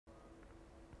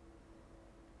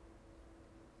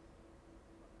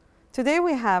Today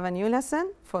we have a new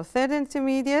lesson for 3rd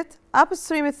Intermediate,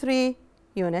 Upstream 3,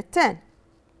 Unit 10.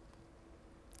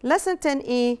 Lesson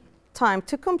 10E, Time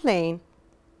to Complain.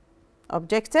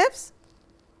 Objectives: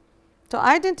 to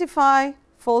identify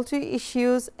faulty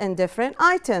issues in different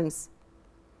items,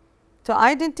 to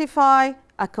identify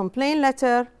a complaint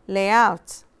letter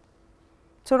layout,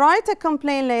 to write a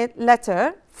complaint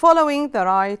letter following the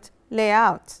right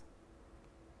layout.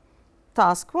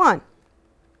 Task 1.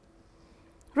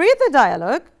 Read the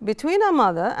dialogue between a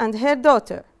mother and her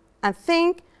daughter and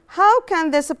think how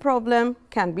can this problem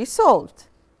can be solved.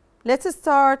 Let's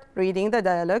start reading the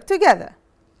dialogue together.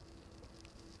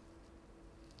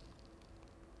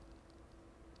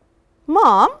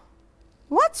 Mom,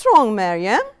 what's wrong,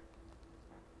 Maryam?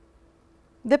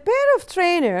 The pair of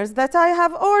trainers that I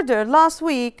have ordered last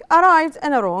week arrived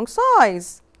in a wrong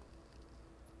size.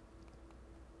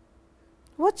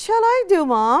 What shall I do,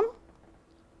 Mom?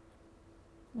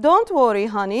 Don't worry,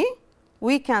 honey.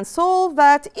 We can solve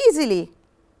that easily.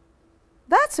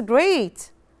 That's great.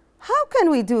 How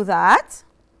can we do that?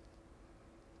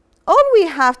 All we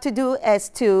have to do is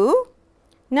to…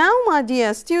 Now, my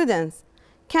dear students,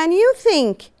 can you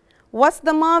think what's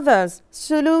the mother's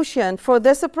solution for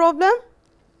this problem?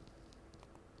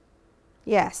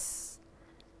 Yes,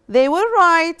 they will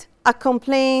write a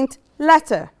complaint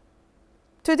letter.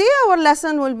 Today our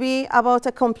lesson will be about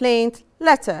a complaint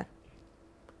letter.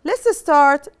 Let's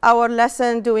start our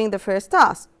lesson doing the first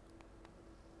task.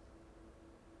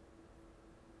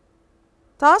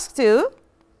 Task 2.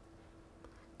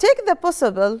 Take the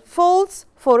possible faults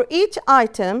for each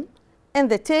item in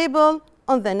the table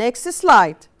on the next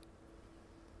slide.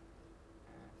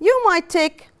 You might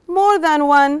take more than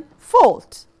one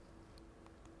fault.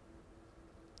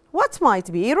 What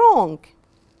might be wrong?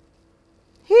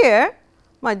 Here,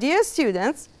 my dear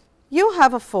students, you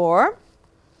have a form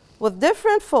with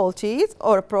different faulties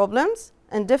or problems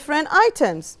and different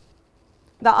items.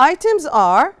 The items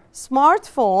are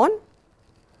smartphone,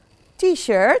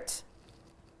 t-shirt,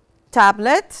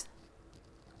 tablet,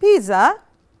 pizza,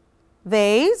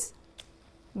 vase,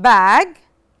 bag,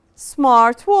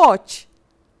 smartwatch.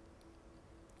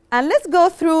 And let's go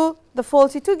through the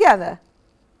faulty together.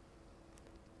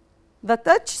 The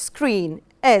touch screen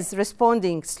is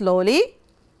responding slowly.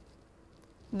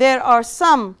 There are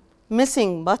some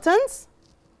missing buttons.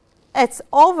 It's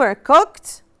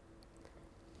overcooked.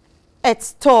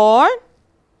 It's torn.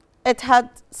 It had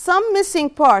some missing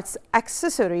parts,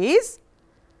 accessories.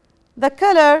 The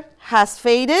color has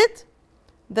faded.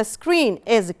 The screen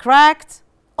is cracked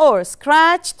or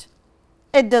scratched.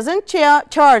 It doesn't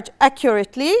charge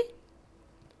accurately.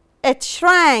 It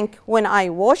shrank when I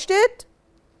washed it.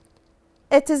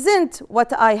 It isn't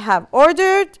what I have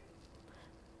ordered.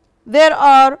 There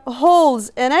are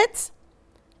holes in it.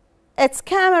 Its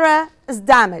camera is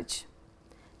damaged.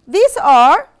 These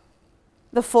are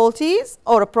the faulties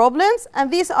or problems,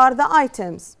 and these are the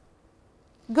items.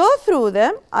 Go through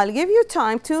them. I'll give you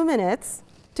time, 2 minutes,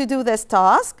 to do this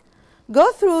task.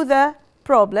 Go through the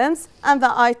problems and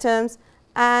the items,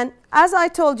 and as I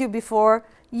told you before,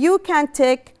 you can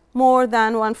take more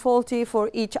than one faulty for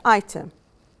each item.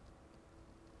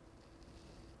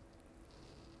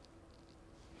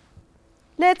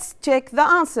 Let's check the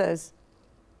answers.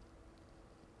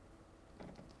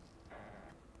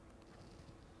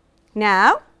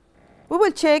 Now, we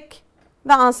will check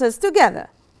the answers together.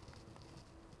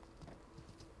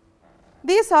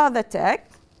 These are the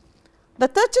text. The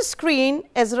touch screen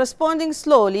is responding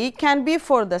slowly, can be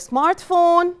for the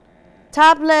smartphone,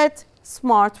 tablet,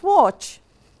 smartwatch.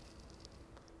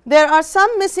 There are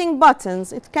some missing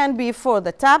buttons. It can be for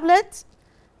the tablet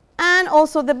and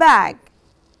also the bag.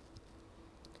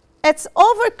 It's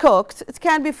overcooked. It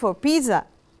can be for pizza.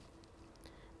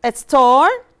 It's torn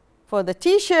for the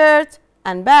t-shirt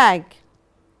and bag.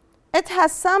 It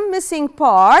has some missing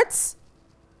parts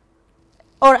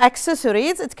or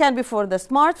accessories. It can be for the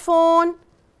smartphone,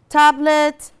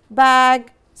 tablet,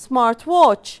 bag,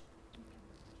 smartwatch.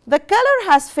 The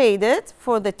color has faded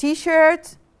for the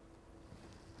t-shirt,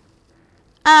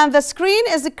 and the screen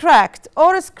is cracked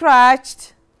or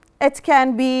scratched. It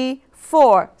can be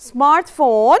for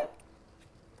smartphone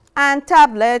and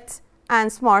tablet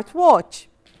and smartwatch.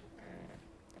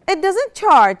 It doesn't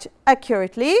charge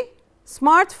accurately.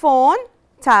 Smartphone,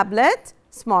 tablet,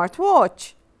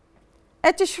 smartwatch.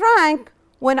 It shrank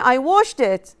when I washed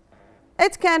it.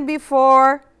 It can be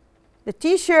for the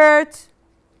t-shirt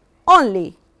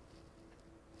only.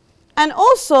 And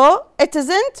also, it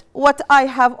isn't what I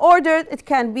have ordered. It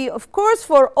can be, of course,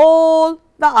 for all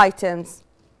the items.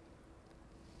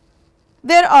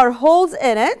 There are holes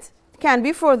in it. It can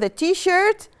be for the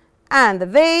t-shirt and the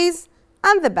vase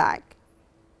and the bag.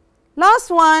 Last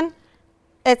one,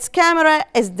 its camera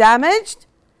is damaged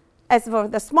as for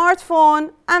the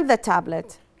smartphone and the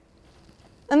tablet.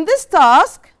 In this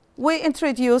task, we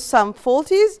introduce some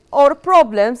faulties or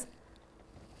problems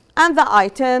and the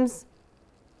items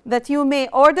that you may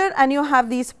order, and you have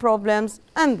these problems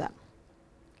in them.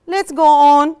 Let's go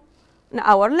on in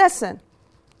our lesson.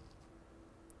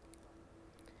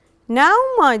 Now,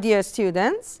 my dear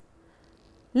students,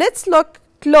 let's look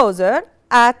closer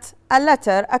at a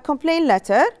letter, a complaint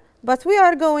letter, but we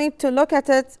are going to look at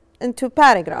it in two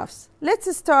paragraphs.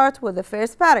 Let's start with the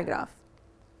first paragraph.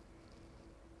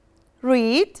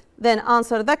 Read, then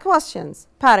answer the questions.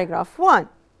 Paragraph 1.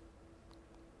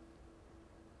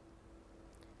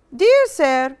 Dear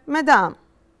Sir, Madam,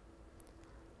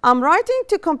 I'm writing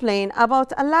to complain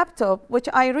about a laptop which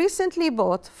I recently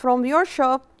bought from your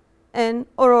shop in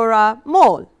Aurora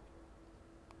Mall.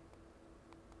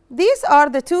 These are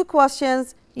the two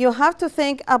questions. You have to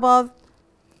think about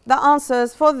the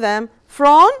answers for them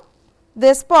from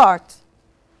this part.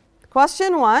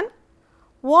 Question 1.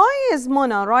 Why is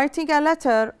Mona writing a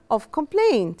letter of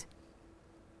complaint?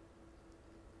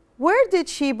 Where did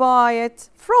she buy it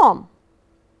from?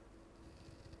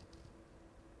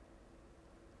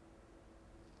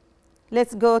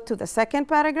 Let's go to the second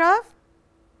paragraph.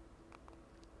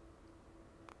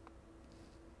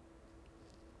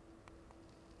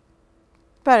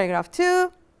 Paragraph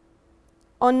 2.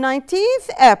 On 19th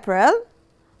April,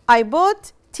 I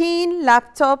bought teen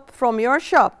laptop from your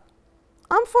shop.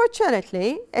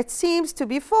 Unfortunately, it seems to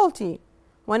be faulty.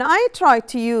 When I tried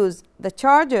to use the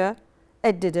charger,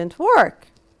 it didn't work.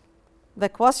 The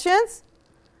questions: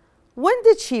 when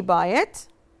did she buy it?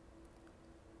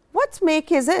 What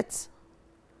make is it?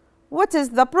 What is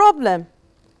the problem?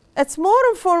 It's more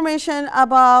information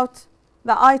about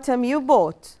the item you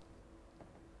bought.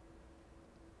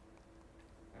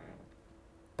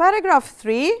 Paragraph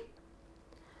 3.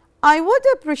 I would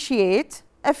appreciate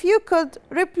if you could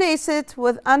replace it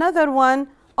with another one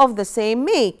of the same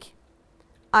make.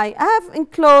 I have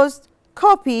enclosed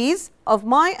copies of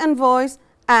my invoice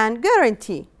and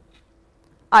guarantee.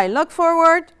 I look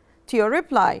forward to your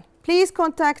reply. Please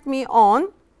contact me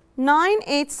on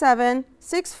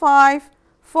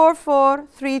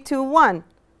 987-6544-321,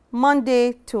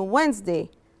 Monday to Wednesday,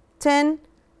 10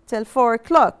 till 4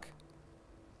 o'clock.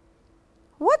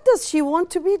 What does she want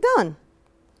to be done?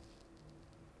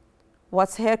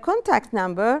 What's her contact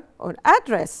number or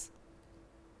address?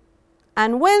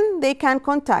 And when they can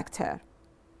contact her.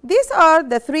 These are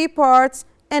the three parts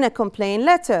in a complaint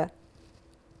letter.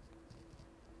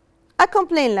 A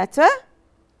complaint letter.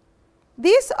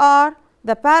 These are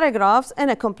the paragraphs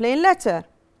in a complaint letter.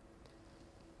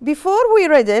 Before we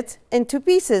read it into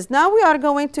pieces, now we are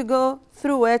going to go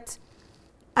through it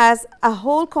as a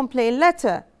whole complaint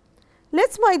letter.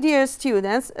 Let's, my dear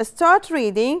students, start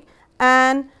reading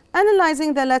and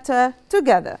analyzing the letter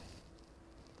together.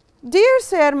 Dear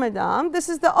Sir, Madam, this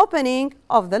is the opening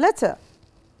of the letter.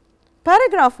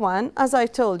 Paragraph 1, as I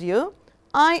told you,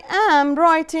 I am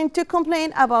writing to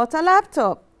complain about a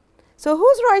laptop. So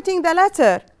who's writing the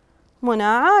letter?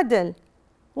 Mona Adel.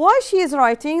 Why she is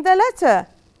writing the letter?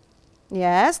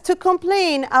 Yes, to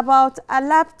complain about a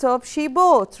laptop she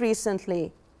bought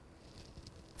recently.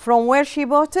 From where she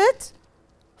bought it?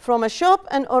 From a shop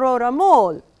in Aurora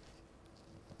Mall.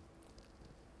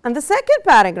 And the second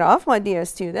paragraph, my dear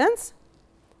students,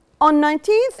 on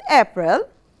 19th April,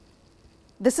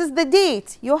 this is the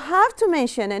date. You have to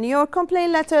mention in your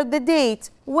complaint letter the date.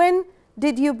 When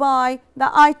did you buy the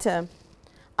item?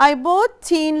 I bought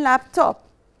teen laptop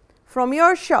from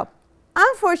your shop.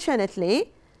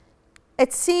 Unfortunately,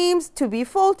 it seems to be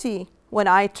faulty. When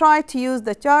I tried to use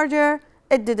the charger,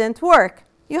 it didn't work.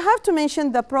 You have to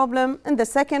mention the problem in the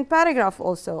second paragraph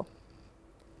also.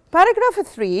 Paragraph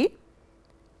 3.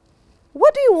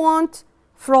 What do you want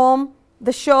from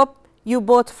the shop you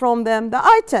bought from them the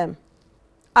item?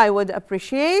 I would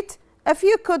appreciate if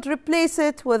you could replace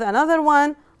it with another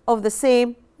one of the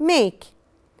same make.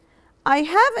 I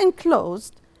have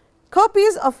enclosed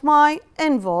copies of my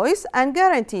invoice and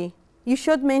guarantee. You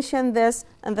should mention this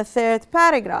in the third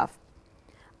paragraph.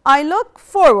 I look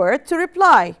forward to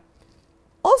reply.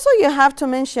 Also, you have to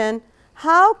mention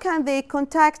how can they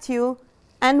contact you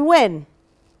and when.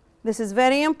 This is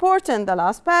very important, the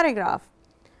last paragraph.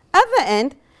 At the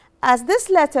end, as this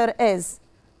letter is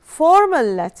formal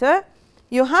letter,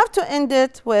 you have to end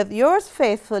it with yours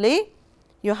faithfully.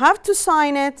 You have to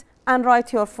sign it and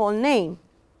write your full name.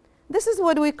 This is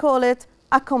what we call it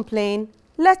a complaint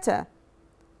letter.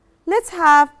 Let's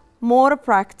have more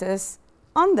practice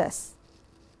on this.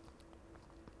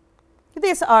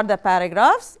 These are the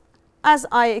paragraphs as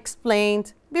I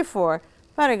explained before.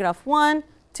 Paragraph 1,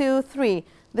 2, 3.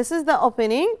 This is the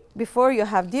opening. Before you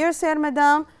have Dear Sir,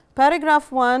 Madam,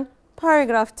 paragraph 1,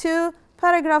 paragraph 2,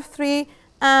 paragraph 3,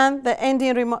 and the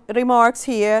ending remarks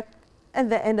here at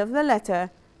the end of the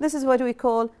letter. This is what we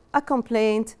call a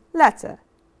complaint letter.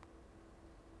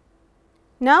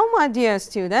 Now, my dear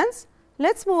students,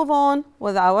 let's move on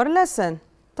with our lesson.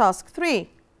 Task 3.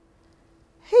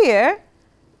 Here,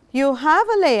 you have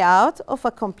a layout of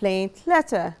a complaint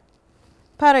letter.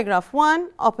 Paragraph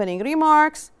 1, opening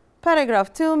remarks.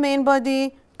 Paragraph 2, main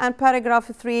body. And paragraph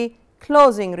 3,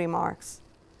 closing remarks.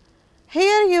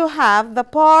 Here you have the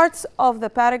parts of the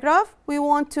paragraph. We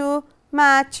want to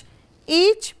match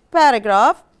each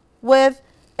paragraph with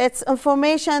its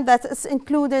information that is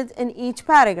included in each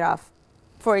paragraph.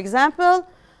 For example,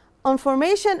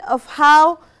 information of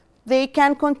how they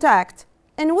can contact.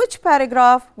 In which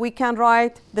paragraph we can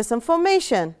write this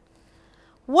information?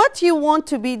 What you want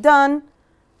to be done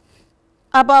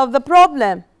about the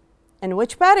problem? In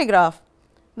which paragraph?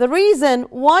 The reason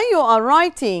why you are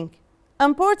writing.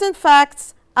 Important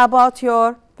facts about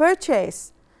your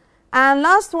purchase. And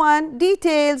last one,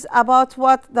 details about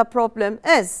what the problem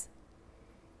is.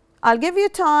 I'll give you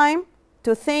time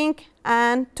to think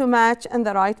and to match in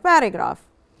the right paragraph.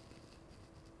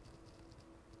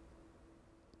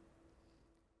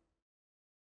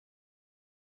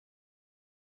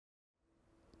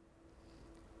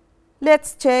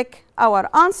 Let's check our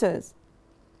answers.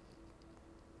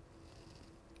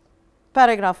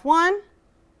 Paragraph 1,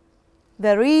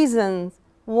 the reasons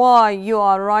why you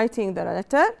are writing the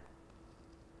letter.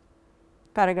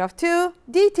 Paragraph 2,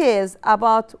 details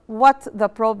about what the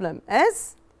problem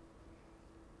is.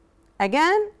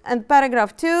 Again, in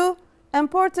paragraph 2,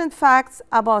 important facts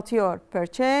about your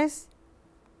purchase.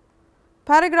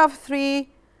 Paragraph 3,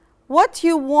 what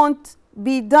you want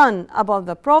be done about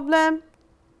the problem,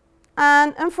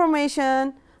 and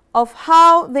information of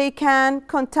how they can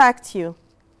contact you.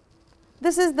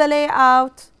 This is the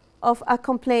layout of a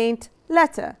complaint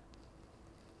letter.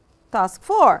 Task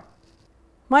 4.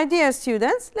 My dear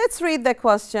students, let's read the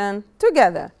question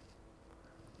together.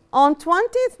 On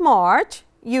 20th March,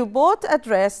 you bought a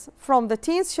dress from the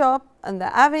teen shop on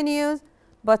the avenues,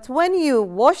 but when you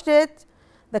washed it,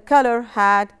 the color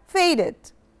had faded.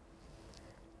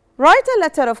 Write a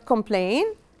letter of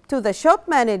complaint to the shop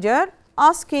manager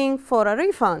asking for a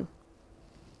refund.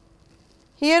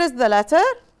 Here is the letter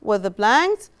with the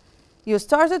blanks. You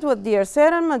started with Dear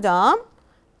Sir and Madam,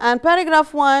 and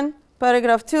paragraph 1,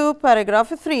 paragraph 2,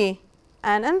 paragraph 3.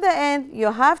 And in the end,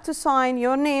 you have to sign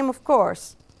your name, of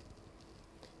course.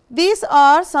 These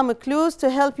are some clues to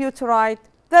help you to write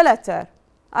the letter.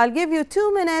 I'll give you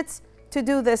 2 minutes to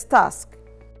do this task.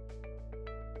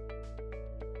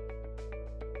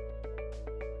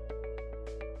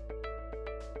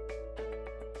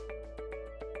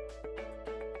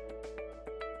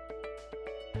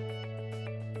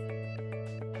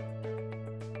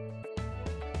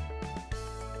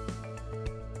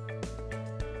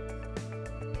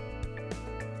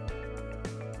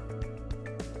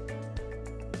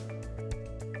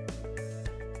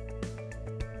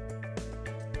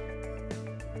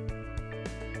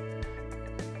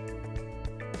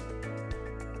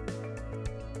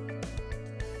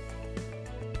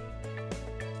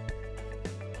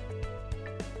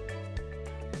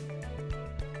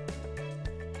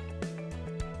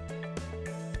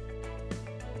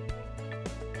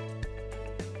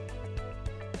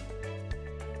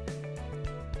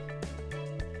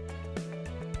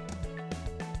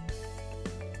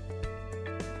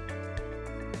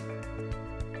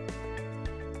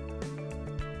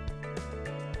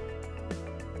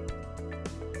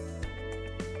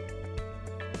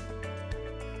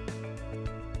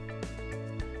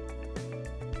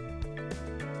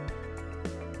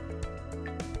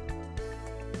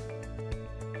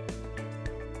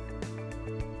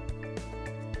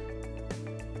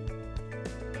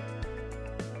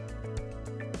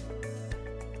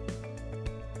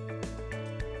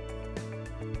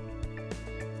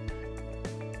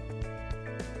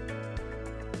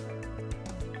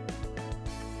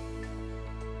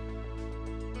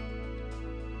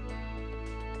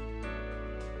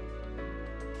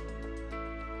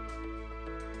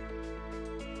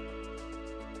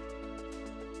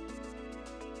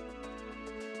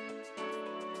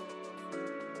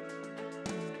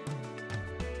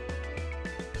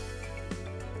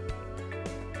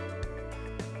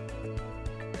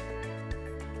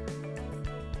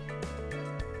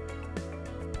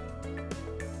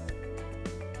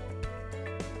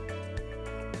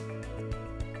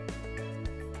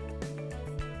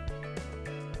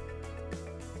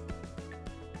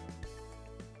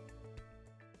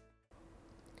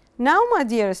 Now, my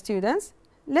dear students,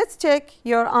 let's check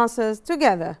your answers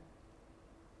together.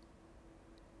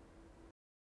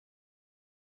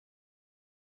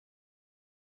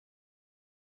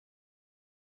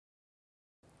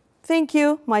 Thank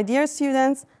you, my dear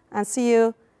students, and see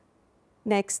you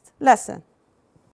next lesson.